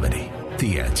 970,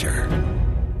 The Answer.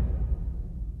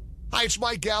 Hi, it's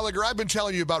Mike Gallagher. I've been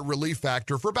telling you about Relief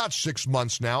Factor for about 6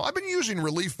 months now. I've been using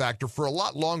Relief Factor for a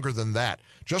lot longer than that.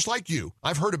 Just like you,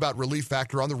 I've heard about Relief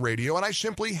Factor on the radio, and I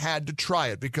simply had to try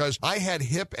it because I had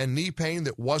hip and knee pain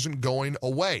that wasn't going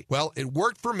away. Well, it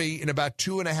worked for me in about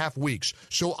 2.5 weeks,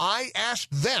 so I asked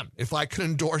them if I could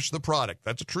endorse the product.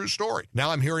 That's a true story.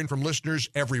 Now I'm hearing from listeners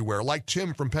everywhere, like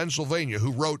Tim from Pennsylvania,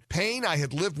 who wrote, "Pain I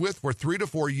had lived with for 3 to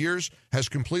 4 years has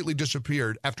completely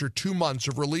disappeared. After 2 months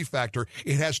of Relief Factor,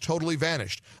 it has totally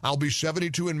vanished. I'll be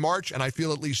 72 in March, and I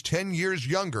feel at least 10 years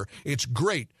younger. It's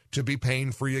great to be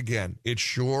pain-free again." It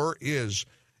sure is.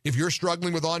 If you're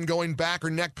struggling with ongoing back or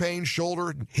neck pain,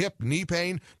 shoulder, hip, knee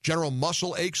pain, general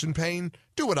muscle aches and pain,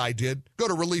 do what I did. Go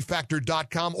to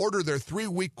ReliefFactor.com, order their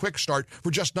 3-week quick start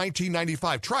for just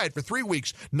 $19.95. Try it for 3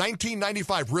 weeks,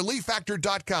 $19.95.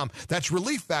 ReliefFactor.com. That's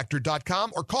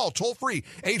ReliefFactor.com, or call toll-free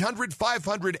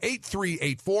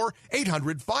 800-500-8384,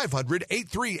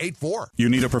 800-500-8384. You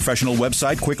need a professional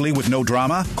website quickly with no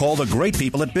drama? Call the great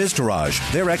people at BizDarrage.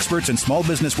 They're experts in small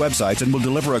business websites and will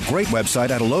deliver a great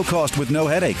website at a low cost with no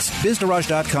headaches.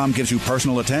 BizDarrage.com gives you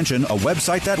personal attention, a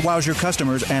website that wows your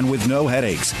customers, and with no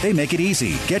headaches. They make it easy.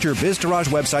 Get your BizDarrage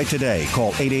website today.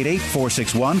 Call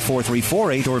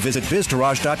 888-461-4348 or visit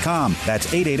BizDarrage.com. That's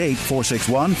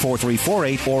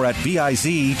 888-461-4348 or at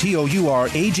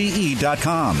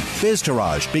BizTourage.com.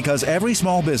 BizDarrage, because every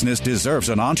small business deserves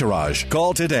an entourage.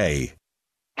 Call today.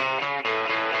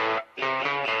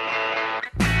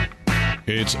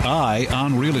 It's Eye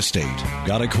on Real Estate.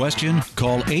 Got a question?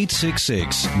 Call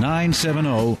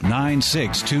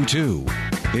 866-970-9622.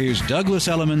 Here's Douglas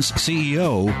Elliman's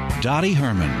CEO, Dottie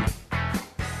Herman.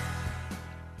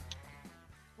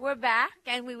 We're back,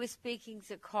 and we were speaking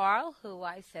to Carl, who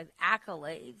I said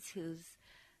accolades, who's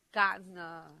gotten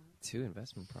 2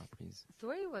 investment properties.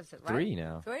 3, was it right? 3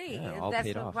 now. 3 yeah, all paid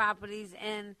investment off. properties,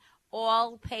 and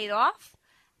all paid off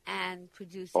and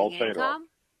producing All paid income.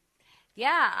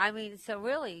 Yeah, I mean, so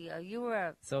really, you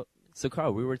were... So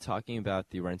Carl, we were talking about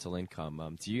the rental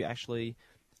income. Do you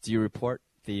report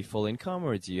the full income,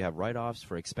 or do you have write-offs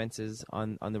for expenses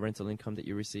on the rental income that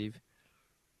you receive?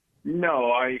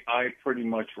 No, I pretty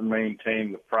much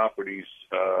maintain the properties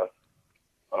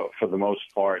for the most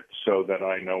part so that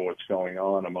I know what's going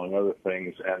on, among other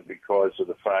things, and because of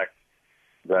the fact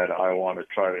that I want to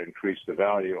try to increase the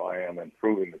value, I am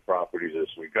improving the properties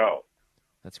as we go.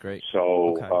 That's great.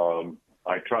 So okay.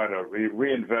 I try to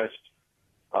reinvest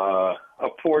a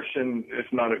portion,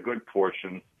 if not a good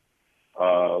portion,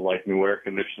 like new air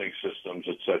conditioning systems,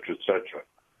 et cetera, et cetera.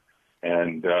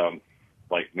 And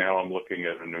like now I'm looking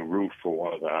at a new roof for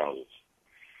one of the houses.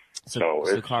 So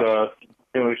it's, the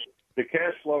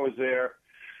cash flow is there.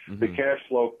 Mm-hmm. The cash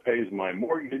flow pays my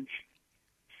mortgage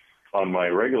on my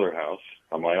regular house,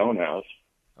 on my own house.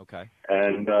 Okay.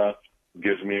 And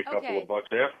gives me a couple of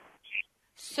bucks after.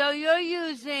 So you're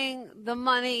using the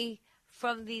money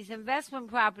from these investment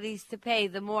properties to pay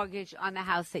the mortgage on the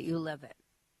house that you live in?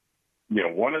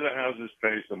 Yeah, one of the houses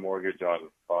pays the mortgage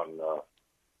on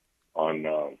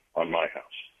my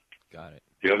house. Got it.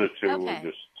 The other 2 are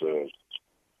just...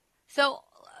 So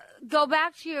go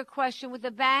back to your question with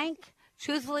the bank.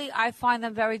 Truthfully, I find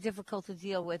them very difficult to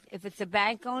deal with. If it's a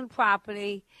bank-owned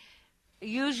property,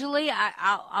 usually,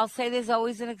 I'll say there's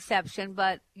always an exception,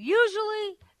 but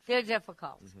usually They're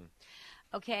difficult.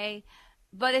 Okay?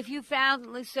 But if you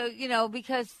found, so,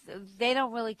 because they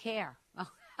don't really care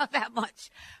that much.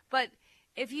 But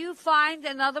if you find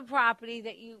another property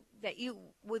that you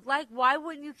would like, why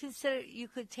wouldn't you consider you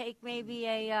could take maybe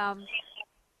an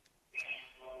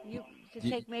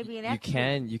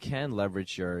equity? You can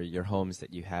leverage your homes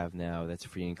that you have now that's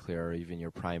free and clear, or even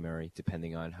your primary,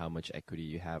 depending on how much equity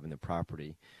you have in the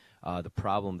property. The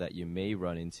problem that you may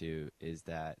run into is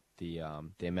that the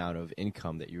amount of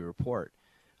income that you report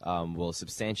will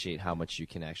substantiate how much you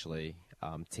can actually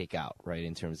take out, right,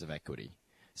 in terms of equity.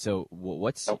 So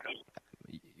without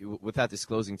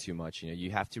disclosing too much,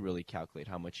 you have to really calculate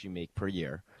how much you make per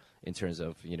year in terms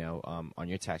of, on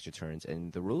your tax returns.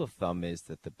 And the rule of thumb is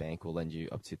that the bank will lend you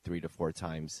up to 3 to 4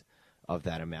 times of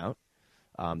that amount.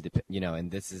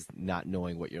 And this is not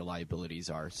knowing what your liabilities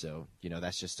are. So,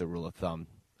 that's just a rule of thumb,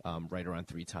 right around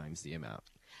 3 times the amount.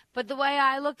 But the way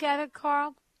I look at it,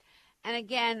 Carl, and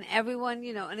again, everyone,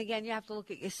 and again, you have to look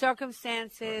at your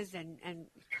circumstances and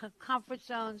comfort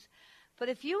zones. But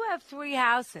if you have 3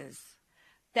 houses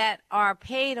that are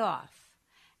paid off,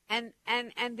 and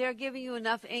they're giving you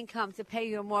enough income to pay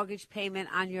your mortgage payment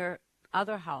on your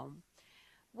other home,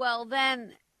 well,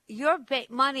 then your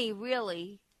money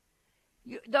really,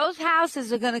 those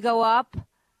houses are going to go up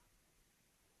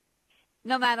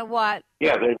no matter what,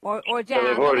 or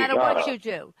down, no matter what you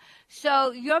do.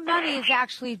 So your money is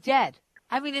actually dead.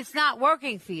 I mean, it's not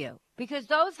working for you because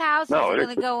those houses are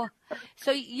going to go.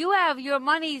 So you have your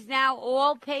money's now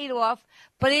all paid off,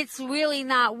 but it's really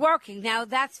not working. Now,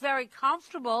 that's very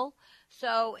comfortable.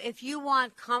 So if you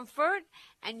want comfort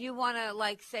and you want to,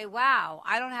 say, wow,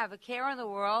 I don't have a care in the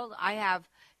world. I have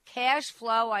cash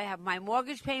flow. I have my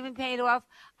mortgage payment paid off.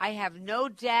 I have no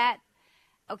debt.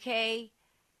 Okay.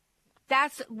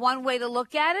 That's one way to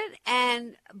look at it.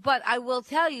 But I will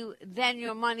tell you, then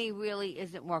your money really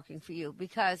isn't working for you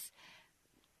because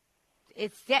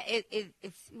it's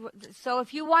so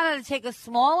if you wanted to take a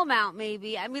small amount,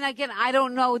 maybe, I mean, again, I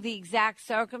don't know the exact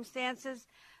circumstances,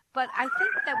 but I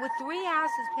think that with 3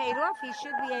 houses paid off, he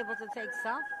should be able to take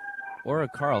some. Or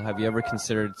Carl, have you ever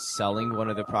considered selling one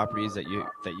of the properties that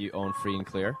you own free and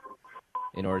clear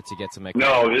in order to get some equity?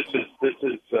 No, this is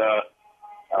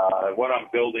what I'm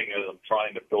building is I'm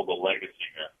trying to build a legacy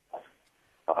here.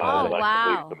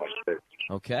 Wow.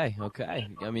 Okay.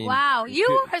 I mean, wow,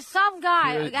 you are some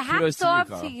guy. Hats off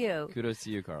to you. Kudos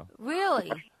to you, Carl. Really,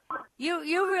 you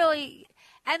really.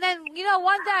 And then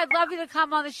one day I'd love you to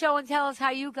come on the show and tell us how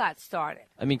you got started.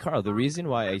 I mean, Carl, the reason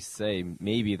why I say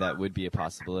maybe that would be a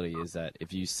possibility is that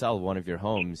if you sell one of your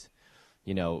homes,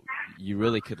 you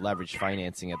really could leverage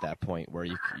financing at that point where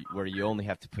you only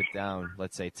have to put down,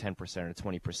 let's say, 10% or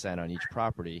 20% on each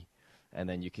property, and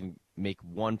then you can make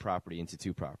one property into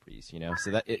 2 properties.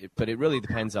 So but it really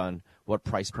depends on what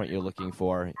price point you're looking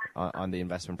for on the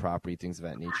investment property, things of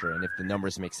that nature. And if the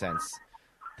numbers make sense,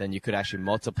 then you could actually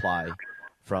multiply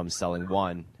from selling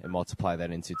 1 and multiply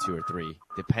that into 2 or 3,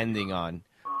 depending on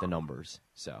the numbers.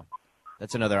 So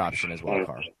that's another option as well,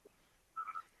 Carl.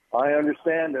 I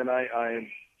understand, and I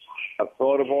have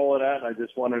thought of all of that, and I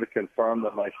just wanted to confirm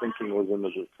that my thinking was in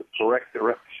the correct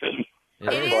direction.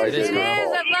 It is.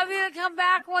 I'd love you to come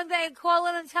back one day and call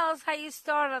in and tell us how you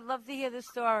started. I'd love to hear the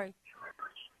story.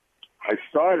 I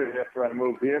started after I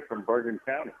moved here from Bergen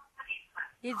County.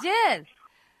 You did?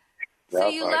 So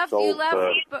you left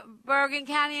Bergen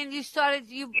County and you started,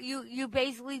 you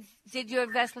basically did your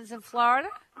investments in Florida?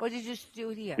 Or did you just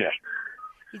do it here? Yeah.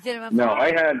 You did them in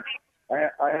Florida? No,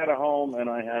 I had a home and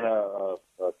I had a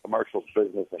commercial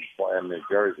business in New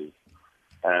Jersey,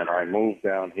 and I moved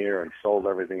down here and sold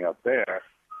everything up there,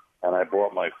 and I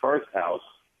bought my first house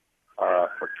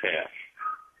for cash,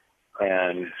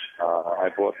 and I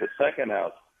bought the second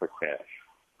house for cash.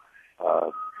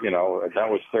 That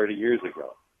was 30 years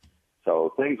ago.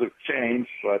 So things have changed,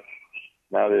 but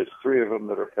now there's 3 of them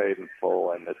that are paid in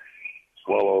full, and it's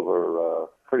well over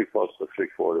pretty close to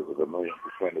 $750,000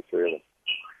 between the 3 of them.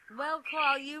 Well,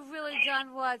 Carl, you've really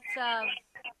done what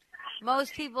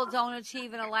most people don't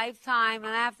achieve in a lifetime,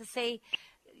 and I have to say,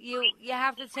 you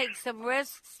have to take some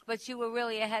risks, but you were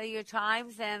really ahead of your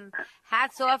times, and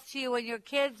hats off to you, and your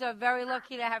kids are very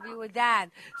lucky to have you a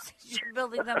dad, since you're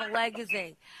building them a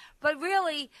legacy. But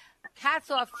really, hats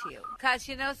off to you, because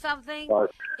you know something?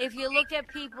 If you look at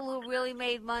people who really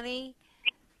made money,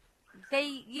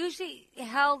 they usually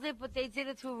held it, but they did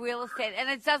it through real estate. And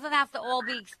it doesn't have to all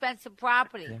be expensive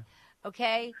property,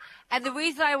 okay? And the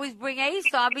reason I always bring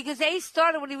Ace on, because Ace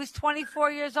started when he was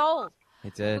 24 years old.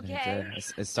 It did.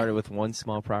 It started with one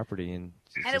small property. And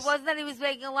it wasn't that he was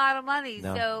making a lot of money.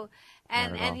 No. So,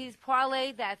 And Not at all. he's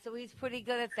parlayed that, so he's pretty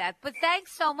good at that. But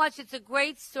thanks so much. It's a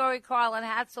great story, Carl, and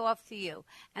hats off to you.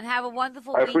 And have a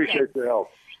wonderful I weekend. appreciate your help.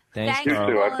 Thanks, You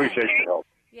Carl. too. I appreciate your help.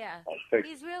 Yeah. Thanks.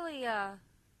 He's really,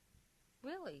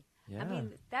 really. Yeah. I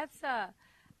mean, that's, I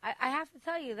have to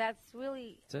tell you, that's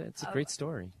really. It's a great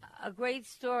story. A great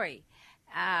story.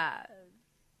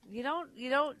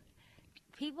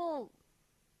 People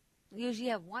usually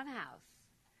have one house.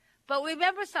 But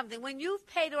remember something, when you've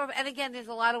paid off, and again, there's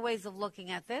a lot of ways of looking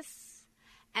at this.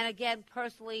 And again,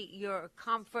 personally, your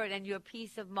comfort and your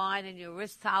peace of mind and your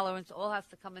risk tolerance all has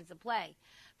to come into play.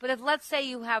 But if, let's say,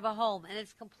 you have a home and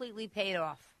it's completely paid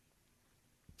off,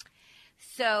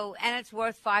 and it's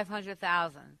worth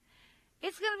 $500,000,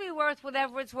 it's going to be worth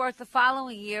whatever it's worth the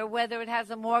following year, whether it has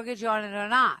a mortgage on it or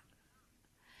not.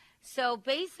 So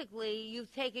basically,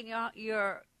 you've taken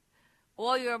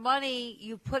all your money,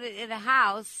 you put it in a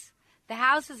house. The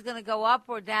house is going to go up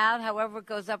or down, however it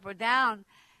goes up or down,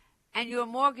 and your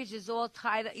mortgage is all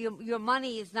tied up. Your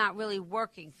money is not really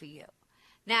working for you.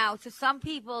 Now, to some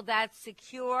people, that's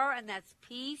secure and that's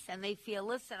peace, and they feel,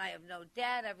 listen, I have no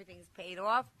debt, everything's paid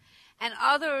off. And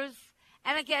others,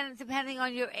 and again, depending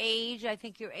on your age, I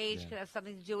think your age could have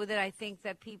something to do with it. I think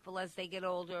that people, as they get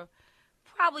older,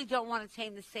 probably don't want to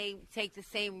take the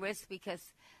same risk because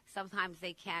sometimes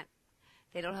they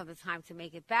don't have the time to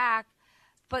make it back.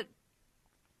 But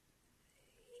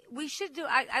we should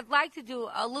I'd like to do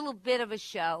a little bit of a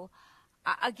show,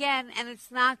 again, and it's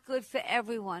not good for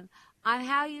everyone, on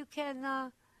how you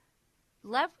can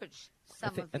leverage I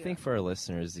think for our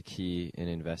listeners, the key in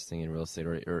investing in real estate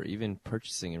or even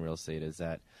purchasing in real estate is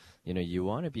that, you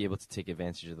want to be able to take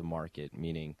advantage of the market,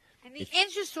 meaning. And the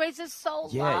interest rates are so low.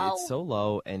 Yeah, it's so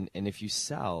low. And if you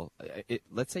sell,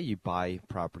 let's say you buy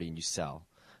property and you sell,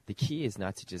 the key is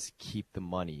not to just keep the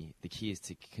money. The key is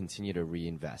to continue to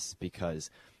reinvest, because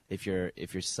if you're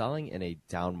selling in a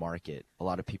down market, a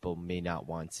lot of people may not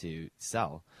want to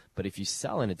sell. But if you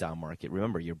sell in a down market,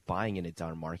 remember, you're buying in a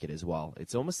down market as well.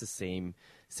 It's almost the same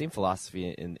philosophy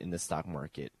in the stock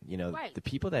market. Right. The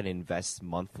people that invest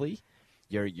monthly,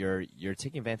 you're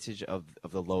taking advantage of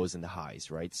the lows and the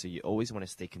highs, right? So you always want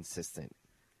to stay consistent.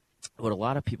 What a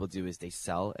lot of people do is they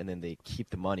sell and then they keep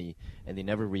the money and they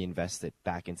never reinvest it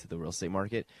back into the real estate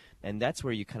market. And that's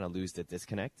where you kind of lose the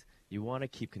disconnect. You want to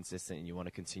keep consistent and you want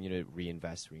to continue to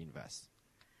reinvest.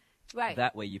 Right.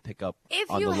 That way you pick up if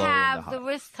on you the low and the have high. the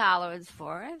risk tolerance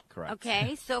for it. Correct.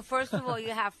 Okay. So first of all,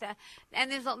 you have to,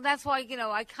 and that's why,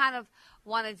 I kind of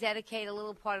want to dedicate a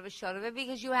little part of a show to it,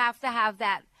 because you have to have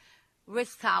that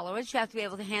risk tolerance. You have to be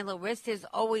able to handle risk. There's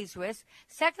always risk.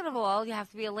 Second of all, you have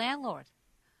to be a landlord.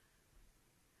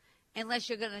 Unless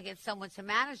you're going to get someone to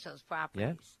manage those properties.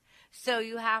 Yeah. So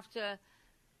you have to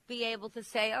be able to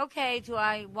say, okay, do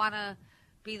I want to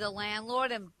be the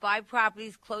landlord and buy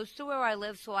properties close to where I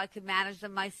live so I can manage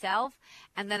them myself?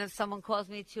 And then if someone calls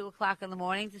me at 2 o'clock in the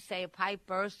morning to say a pipe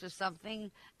burst or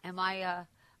something, am I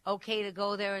okay to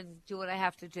go there and do what I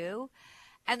have to do?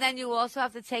 And then you also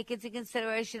have to take into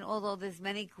consideration, although there's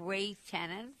many great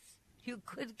tenants, you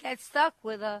could get stuck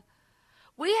with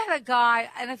We had a guy,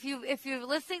 and if you're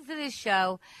listening to this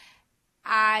show,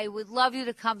 I would love you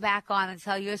to come back on and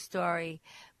tell your story.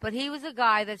 But he was a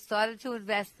guy that started to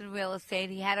invest in real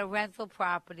estate. He had a rental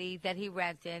property that he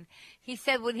rented. He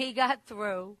said when he got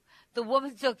through, the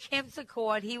woman took him to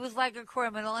court. He was like a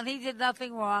criminal, and he did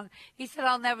nothing wrong. He said,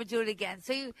 "I'll never do it again."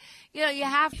 So you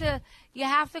have to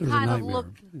kind of look.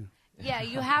 Yeah,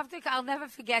 you have to. I'll never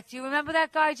forget. Do you remember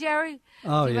that guy, Jerry?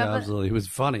 Oh yeah, absolutely. He was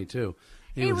funny too.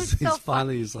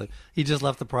 He's like, he just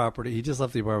left the property. He just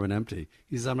left the apartment empty.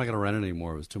 He said, I'm not going to rent it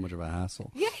anymore. It was too much of a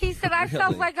hassle. Yeah, he said, I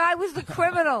felt like I was the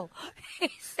criminal. He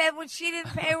said when she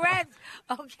didn't pay rent.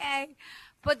 Okay.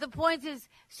 But the point is,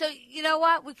 so you know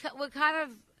what? We're kind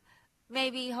of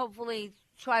maybe hopefully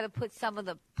try to put some of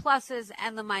the pluses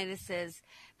and the minuses,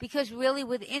 because really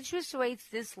with interest rates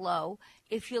this low,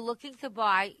 if you're looking to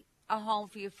buy a home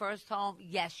for your first home,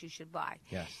 yes, you should buy.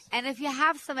 Yes. And if you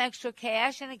have some extra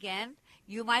cash, and again,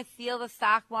 you might feel the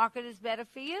stock market is better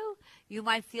for you. You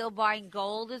might feel buying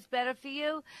gold is better for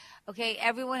you. Okay,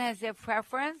 everyone has their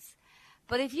preference.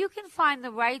 But if you can find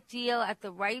the right deal at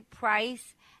the right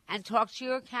price and talk to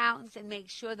your accountants and make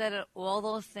sure that all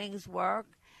those things work,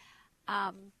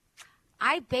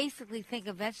 I basically think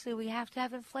eventually we have to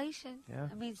have inflation. Yeah.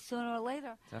 I mean, sooner or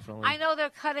later. Definitely. I know they're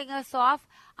cutting us off.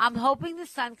 I'm hoping the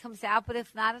sun comes out, but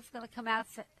if not, it's going to come out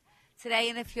today.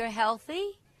 And if you're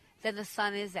healthy, then the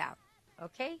sun is out.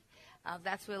 Okay?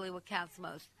 That's really what counts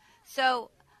most.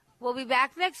 So we'll be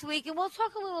back next week, and we'll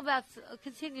talk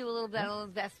continue a little bit on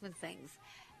investment things.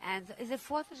 And is it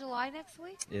 4th of July next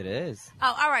week? It is.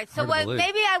 Oh, all right. So Hard to believe.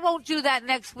 maybe I won't do that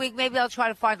next week. Maybe I'll try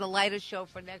to find a lighter show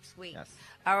for next week. Yes.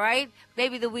 All right?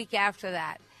 Maybe the week after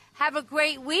that. Have a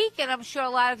great week, and I'm sure a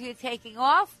lot of you are taking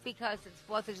off because it's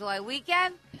 4th of July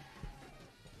weekend.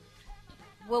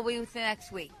 We'll be with you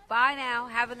next week. Bye now.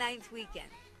 Have a nice weekend.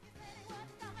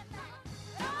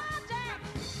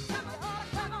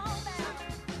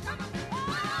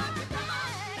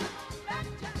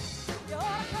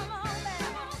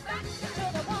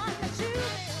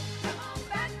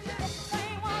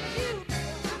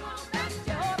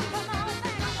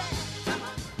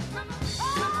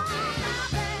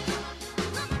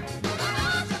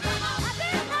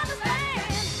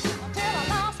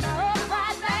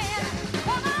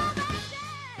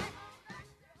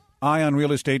 Eye on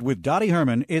Real Estate with Dottie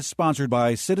Herman is sponsored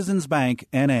by Citizens Bank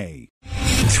N.A.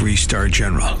 3-star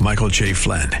General Michael J.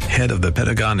 Flynn, head of the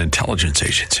Pentagon Intelligence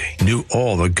Agency, knew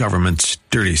all the government's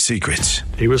dirty secrets.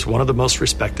 He was one of the most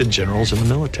respected generals in the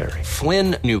military.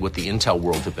 Flynn knew what the intel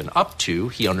world had been up to.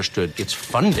 He understood its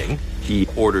funding. He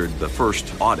ordered the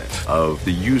first audit of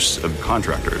the use of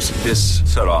contractors. This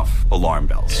set off alarm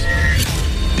bells.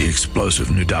 The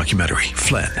explosive new documentary,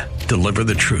 Flynn, Deliver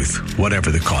the Truth, Whatever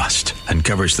the Cost,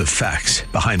 uncovers the facts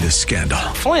behind this scandal.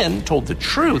 Flynn told the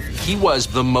truth. He was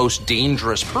the most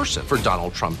dangerous person for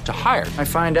Donald Trump to hire. I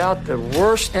find out the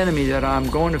worst enemy that I'm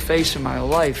going to face in my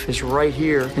life is right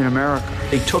here in America.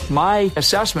 They took my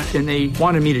assessment and they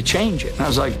wanted me to change it. And I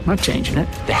was like, I'm not changing it.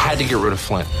 They had to get rid of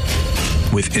Flynn.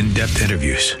 With in-depth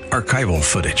interviews, archival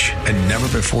footage, and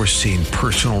never-before-seen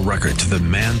personal records of the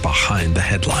man behind the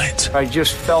headlines. I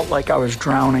just felt like I was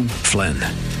drowning. Flynn,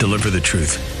 Deliver the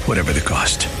Truth, Whatever the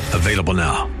Cost. Available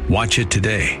now. Watch it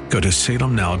today. Go to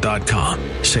salemnow.com.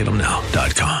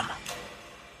 salemnow.com.